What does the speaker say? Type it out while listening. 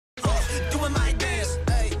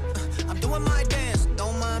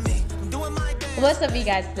What's up, you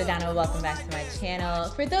guys? It's Adanna. Welcome back to my channel.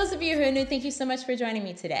 For those of you who are new, thank you so much for joining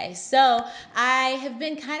me today. So I have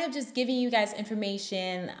been kind of just giving you guys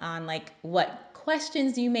information on like what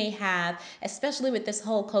questions you may have, especially with this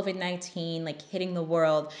whole COVID-19 like hitting the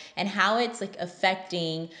world and how it's like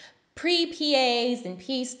affecting pre-PAs and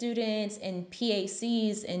PA students and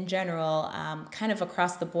PACs in general, kind of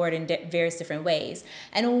across the board in various different ways.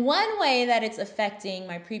 And one way that it's affecting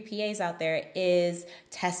my pre-PAs out there is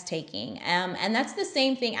test taking. And that's the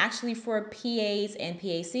same thing actually for PAs and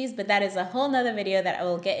PACs, but that is a whole nother video that I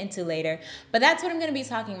will get into later. But that's what I'm gonna be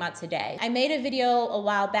talking about today. I made a video a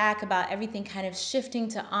while back about everything kind of shifting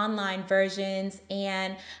to online versions,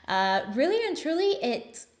 and really and truly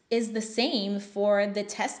it is the same for the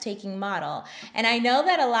test taking model. And I know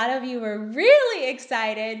that a lot of you were really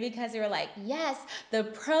excited because you were like, yes, the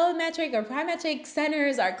pro-metric or Primetric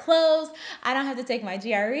centers are closed. I don't have to take my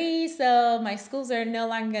GRE, so my schools are no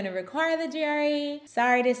longer gonna require the GRE.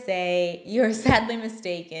 Sorry to say, you're sadly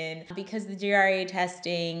mistaken, because the GRE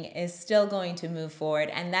testing is still going to move forward,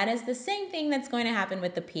 and that is the same thing that's going to happen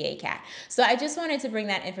with the PA CAT. So I just wanted to bring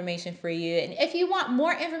that information for you. And if you want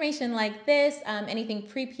more information like this, anything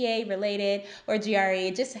pre-PA related or GRE,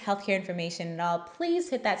 just healthcare information and all, please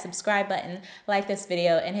hit that subscribe button, like this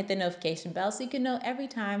video, and hit the notification bell so you can know every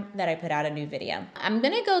time that I put out a new video. I'm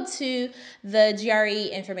gonna go to the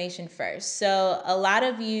GRE information first. So a lot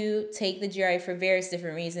of you take the GRE for various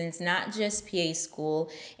different reasons, not just PA school,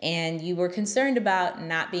 and you were concerned about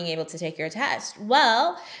not being able to take your test.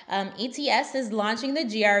 Well, ETS is launching the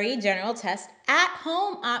GRE general test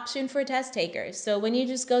at-home option for test takers. So when you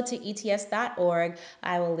just go to ets.org,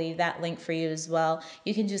 I will leave that link for you as well.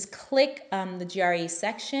 You can just click the GRE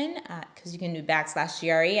section, because you can do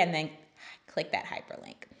 /GRE and then click that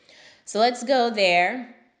hyperlink. So let's go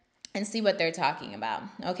there and see what they're talking about,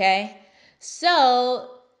 okay?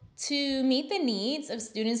 So to meet the needs of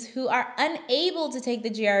students who are unable to take the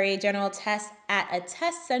GRE general test at a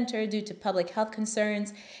test center due to public health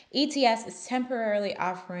concerns, ETS is temporarily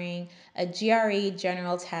offering a GRE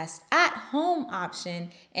general test at home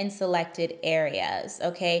option in selected areas,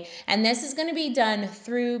 okay? And this is gonna be done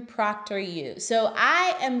through ProctorU. So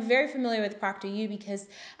I am very familiar with ProctorU because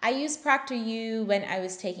I used ProctorU when I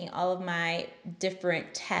was taking all of my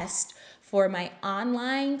different tests for my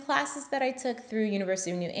online classes that I took through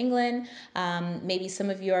University of New England. Maybe some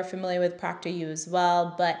of you are familiar with ProctorU as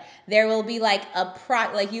well, but there will be like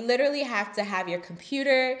like you literally have to have your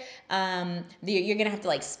computer. You're gonna have to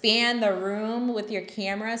like span the room with your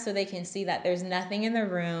camera so they can see that there's nothing in the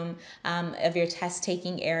room of your test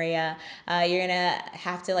taking area. You're gonna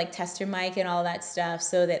have to like test your mic and all that stuff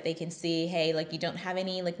so that they can see, hey, like you don't have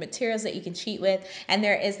any like materials that you can cheat with. And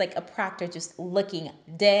there is like a proctor just looking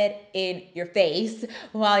dead in your face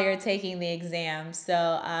while you're taking the exam.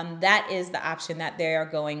 So that is the option that they are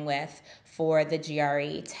going with for the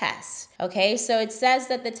GRE test. Okay, so it says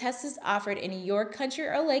that the test is offered in your country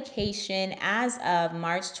or location as of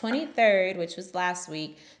March 23rd, which was last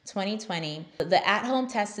week, 2020. The at-home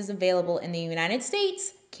test is available in the United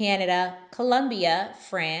States, Canada, Colombia,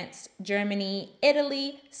 France, Germany,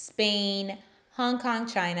 Italy, Spain, Hong Kong,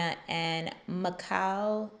 China, and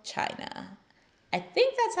Macau, China. I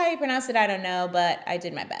think that's how you pronounce it, I don't know, but I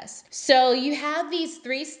did my best. So you have these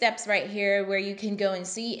 3 steps right here where you can go and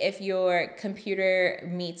see if your computer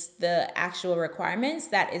meets the actual requirements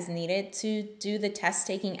that is needed to do the test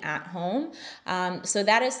taking at home. So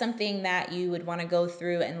that is something that you would want to go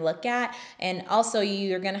through and look at. And also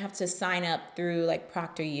you're gonna have to sign up through like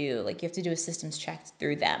ProctorU, like you have to do a systems check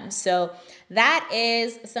through them. So that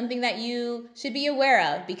is something that you should be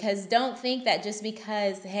aware of, because don't think that just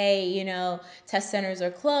because, hey, you know, test centers are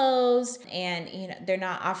closed and you know they're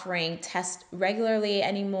not offering tests regularly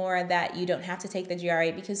anymore that you don't have to take the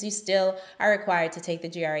GRE, because you still are required to take the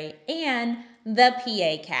GRE and the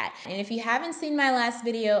PA CAT. And if you haven't seen my last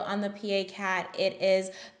video on the PA CAT, it is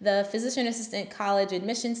the Physician Assistant College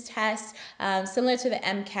Admissions Test, similar to the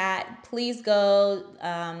MCAT. Please go,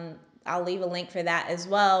 I'll leave a link for that as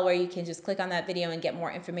well, where you can just click on that video and get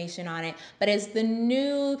more information on it. But it's the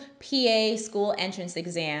new PA school entrance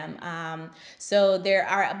exam. So there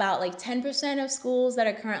are about like 10% of schools that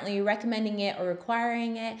are currently recommending it or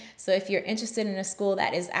requiring it. So if you're interested in a school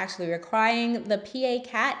that is actually requiring the PA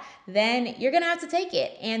CAT, then you're gonna have to take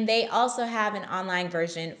it. And they also have an online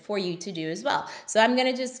version for you to do as well. So I'm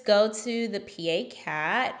gonna just go to the PA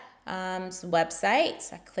CAT website.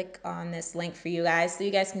 So I click on this link for you guys so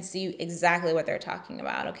you guys can see exactly what they're talking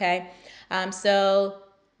about, okay? So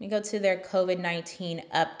let me go to their COVID-19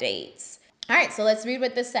 updates. All right, so let's read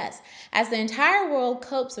what this says. As the entire world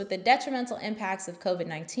copes with the detrimental impacts of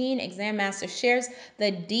COVID-19, Exam Master shares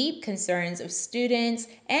the deep concerns of students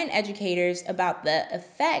and educators about the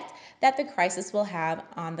effect that the crisis will have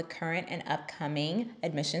on the current and upcoming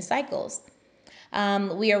admission cycles.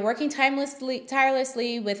 We are working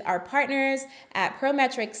tirelessly with our partners at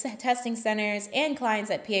Prometric testing centers and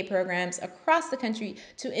clients at PA programs across the country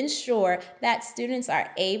to ensure that students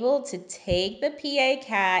are able to take the PA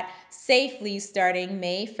CAT safely starting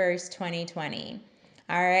May 1st, 2020.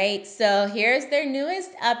 All right, so here's their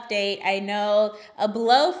newest update. I know, a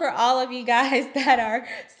blow for all of you guys that are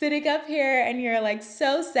sitting up here and you're like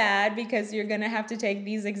so sad because you're gonna have to take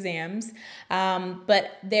these exams.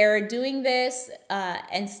 But they're doing this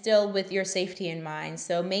and still with your safety in mind.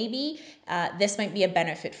 So maybe this might be a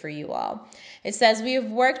benefit for you all. It says, we have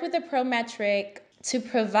worked with the Prometric to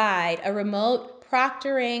provide a remote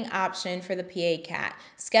proctoring option for the PA CAT.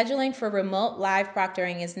 Scheduling for remote live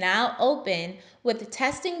proctoring is now open, with the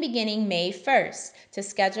testing beginning May 1st. To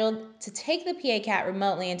schedule to take the PA CAT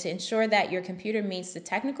remotely and to ensure that your computer meets the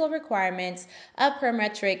technical requirements of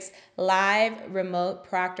Prometric's live remote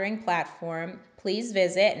proctoring platform, please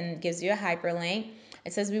visit, and it gives you a hyperlink.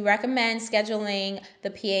 It says, we recommend scheduling the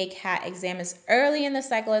PA CAT exam as early in the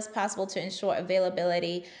cycle as possible to ensure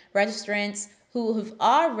availability. Registrants who have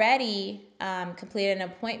already completed an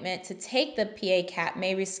appointment to take the PA CAT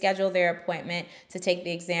may reschedule their appointment to take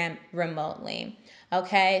the exam remotely.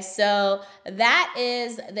 Okay, so that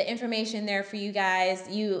is the information there for you guys.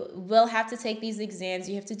 You will have to take these exams.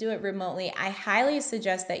 You have to do it remotely. I highly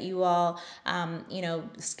suggest that you all,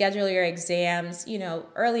 schedule your exams,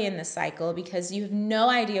 early in the cycle, because you have no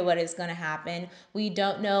idea what is going to happen. We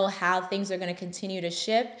don't know how things are going to continue to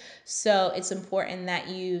shift. So it's important that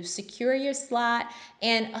you secure your slot,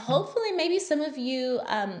 and hopefully maybe some of you,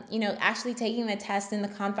 actually taking the test in the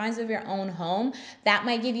confines of your own home, that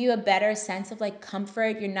might give you a better sense of like comfort.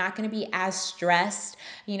 You're not going to be as stressed,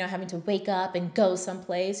 having to wake up and go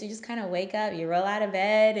someplace. You just kind of wake up, you roll out of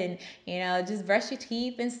bed, and, just brush your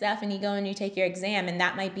teeth and stuff, and you go and you take your exam, and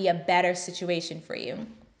that might be a better situation for you.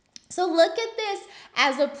 So look at this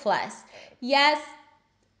as a plus. Yes,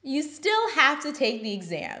 you still have to take the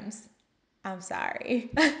exams. I'm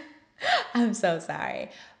sorry. I'm so sorry.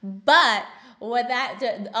 But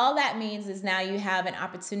all that means is now you have an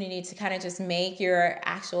opportunity to kind of just make your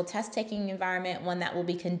actual test taking environment one that will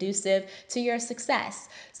be conducive to your success.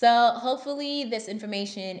 So hopefully this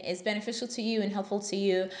information is beneficial to you and helpful to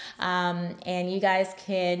you, and you guys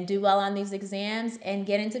can do well on these exams and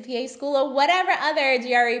get into PA school or whatever other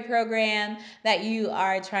GRE program that you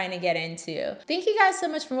are trying to get into. Thank you guys so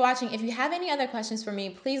much for watching. If you have any other questions for me,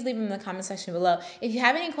 please leave them in the comment section below. If you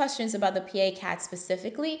have any questions about the PA CAT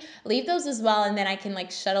specifically, leave those as well, and then I can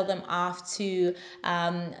shuttle them off to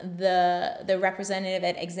the representative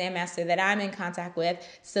at Exam Master that I'm in contact with,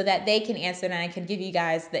 so that they can answer and I can give you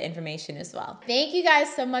guys the information as well. Thank you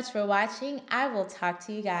guys so much for watching. I will talk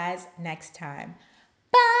to you guys next time.